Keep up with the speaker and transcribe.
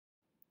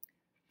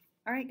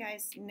All right,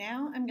 guys,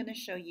 now I'm going to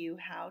show you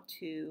how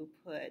to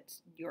put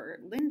your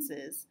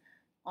lenses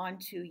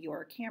onto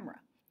your camera.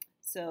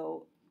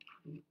 So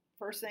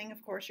first thing, of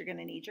course, you're going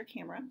to need your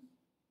camera,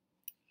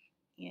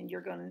 and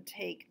you're going to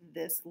take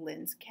this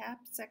lens cap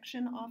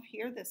section off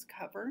here, this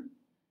cover.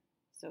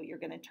 So you're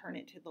going to turn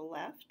it to the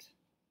left.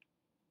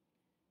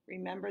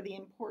 Remember the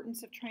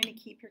importance of trying to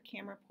keep your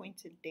camera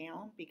pointed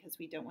down because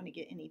we don't want to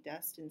get any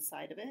dust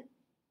inside of it.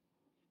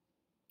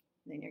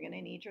 Then you're going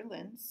to need your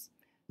lens.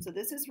 So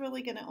this is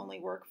really going to only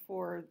work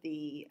for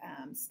the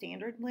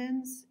standard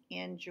lens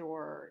and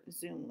your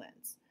zoom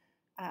lens,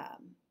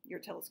 your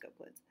telescope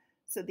lens.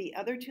 So the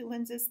other two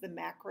lenses, the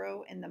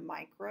macro and the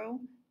micro,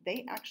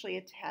 they actually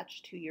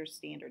attach to your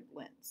standard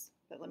lens.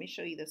 But let me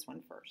show you this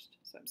one first.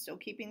 So I'm still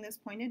keeping this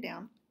pointed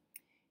down.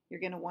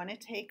 You're going to want to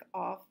take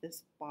off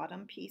this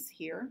bottom piece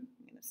here.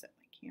 I'm going to set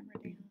my camera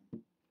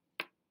down.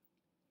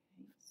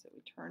 Okay, so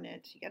we turn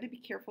it. You got to be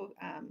careful.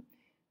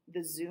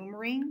 The zoom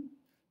ring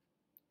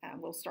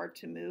will start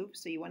to move,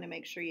 so you want to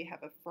make sure you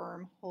have a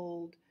firm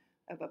hold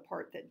of a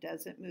part that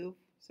doesn't move.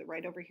 So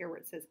right over here where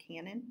it says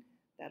Canon,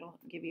 that'll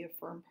give you a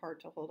firm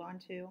part to hold on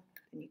to.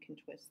 Then you can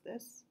twist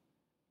this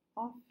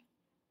off.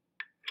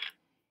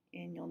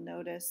 And you'll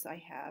notice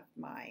I have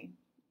my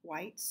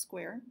white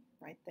square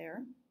right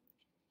there.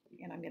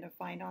 And I'm going to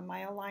find on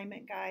my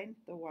alignment guide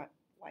the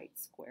white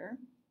square.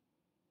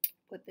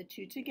 Put the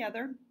two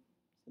together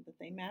so that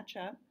they match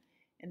up.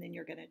 And then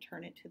you're going to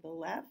turn it to the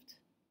left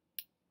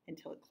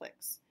until it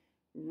clicks.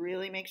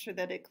 Really make sure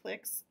that it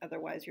clicks,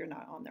 otherwise you're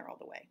not on there all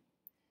the way.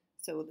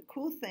 So the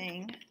cool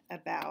thing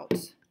about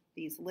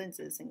these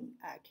lenses in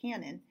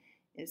Canon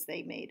is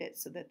they made it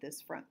so that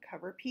this front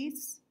cover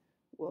piece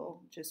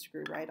will just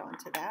screw right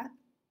onto that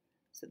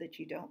so that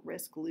you don't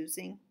risk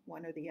losing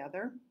one or the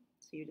other.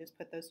 So you just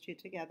put those two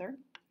together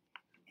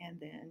and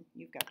then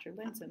you've got your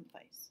lens in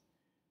place.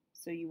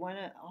 So you want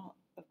to,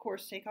 of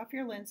course, take off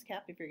your lens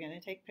cap if you're going to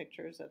take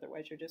pictures,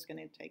 otherwise you're just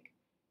going to take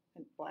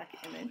a black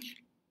image.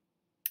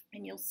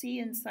 And you'll see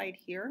inside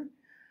here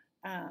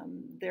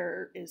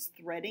there is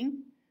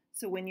threading.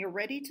 So when you're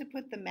ready to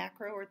put the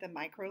macro or the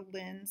micro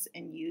lens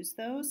and use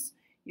those,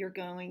 you're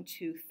going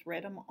to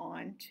thread them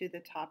on to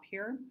the top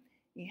here.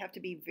 You have to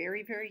be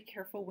very, very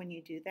careful when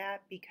you do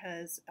that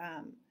because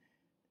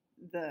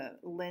the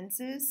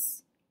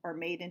lenses are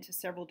made into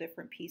several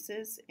different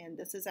pieces, and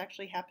this has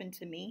actually happened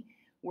to me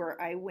where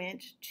I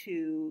went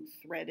to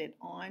thread it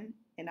on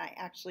and I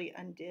actually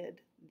undid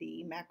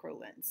the macro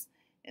lens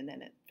and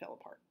then it fell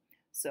apart.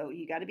 So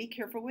you got to be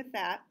careful with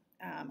that.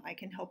 I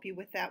can help you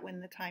with that when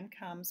the time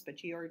comes,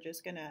 but you are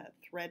just going to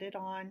thread it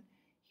on.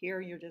 Here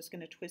you're just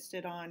going to twist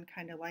it on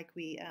kind of like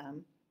we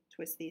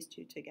twist these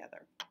two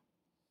together.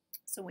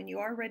 So when you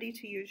are ready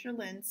to use your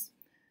lens,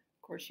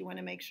 of course, you want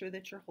to make sure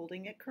that you're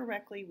holding it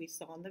correctly. We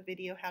saw in the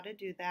video how to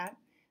do that.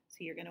 So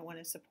you're going to want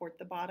to support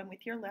the bottom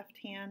with your left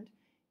hand,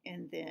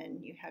 and then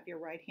you have your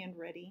right hand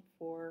ready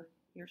for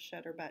your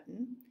shutter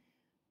button.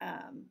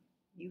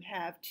 You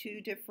have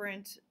two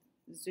different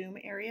zoom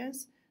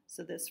areas.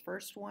 So this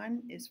first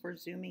one is for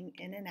zooming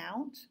in and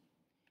out.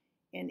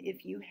 And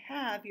if you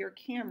have your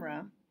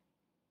camera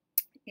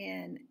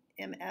in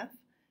MF,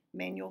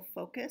 manual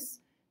focus,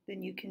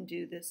 then you can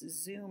do this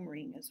zoom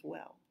ring as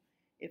well.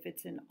 If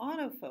it's in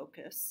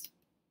autofocus,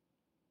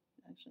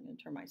 actually I'm going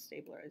to turn my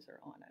stabilizer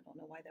on. I don't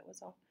know why that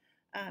was off.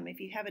 If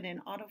you have it in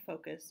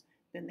autofocus,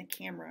 then the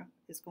camera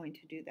is going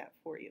to do that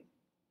for you.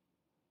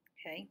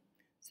 Okay,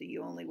 so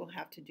you only will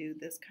have to do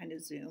this kind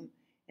of zoom,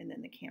 and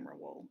then the camera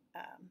will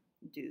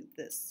do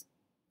this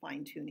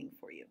fine tuning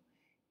for you.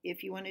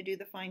 If you want to do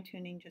the fine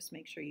tuning, just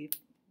make sure you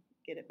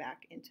get it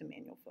back into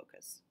manual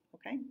focus.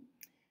 Okay.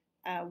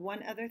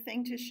 One other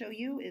thing to show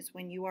you is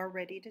when you are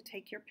ready to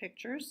take your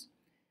pictures,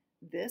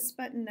 this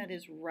button that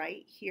is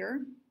right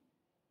here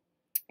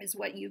is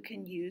what you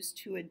can use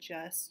to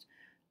adjust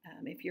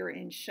if you're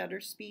in shutter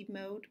speed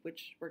mode,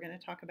 which we're going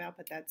to talk about,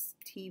 but that's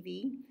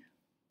TV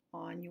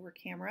on your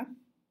camera.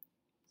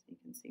 So you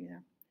can see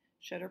there,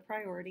 shutter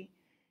priority.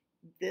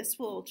 This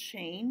will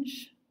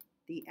change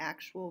the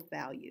actual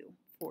value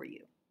for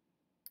you.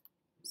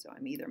 So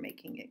I'm either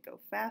making it go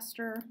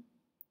faster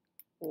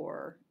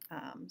or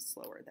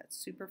slower. That's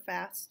super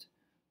fast.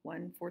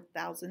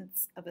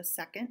 1/4000th of a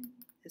second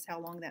is how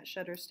long that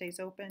shutter stays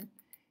open.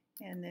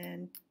 And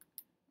then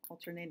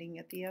alternating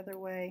it the other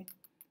way,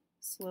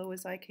 slow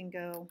as I can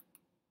go.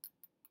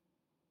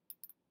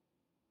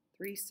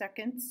 3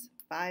 seconds,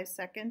 5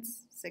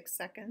 seconds, 6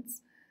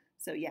 seconds.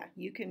 So yeah,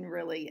 you can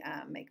really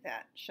make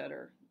that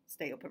shutter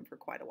stay open for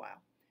quite a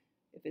while.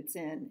 If it's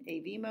in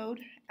AV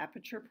mode,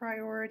 aperture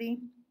priority,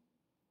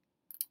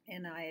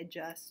 and I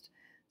adjust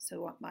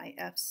so my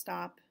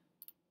f-stop,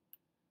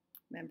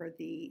 remember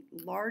the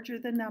larger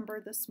the number,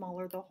 the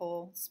smaller the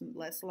hole,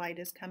 less light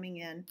is coming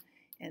in,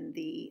 and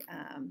the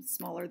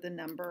smaller the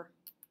number,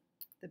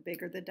 the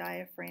bigger the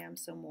diaphragm,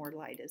 so more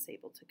light is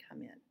able to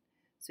come in.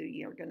 So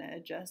you're going to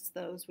adjust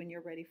those when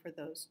you're ready for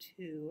those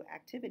two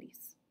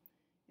activities.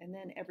 And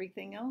then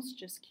everything else,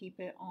 just keep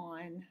it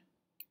on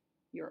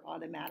your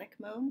automatic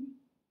mode.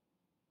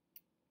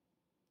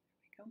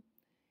 There we go.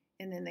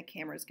 and then the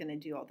camera is going to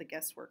do all the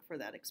guesswork for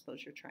that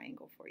exposure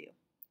triangle for you.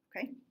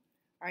 Okay?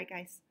 All right,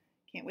 guys.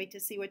 Can't wait to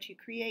see what you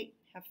create.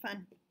 Have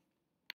fun.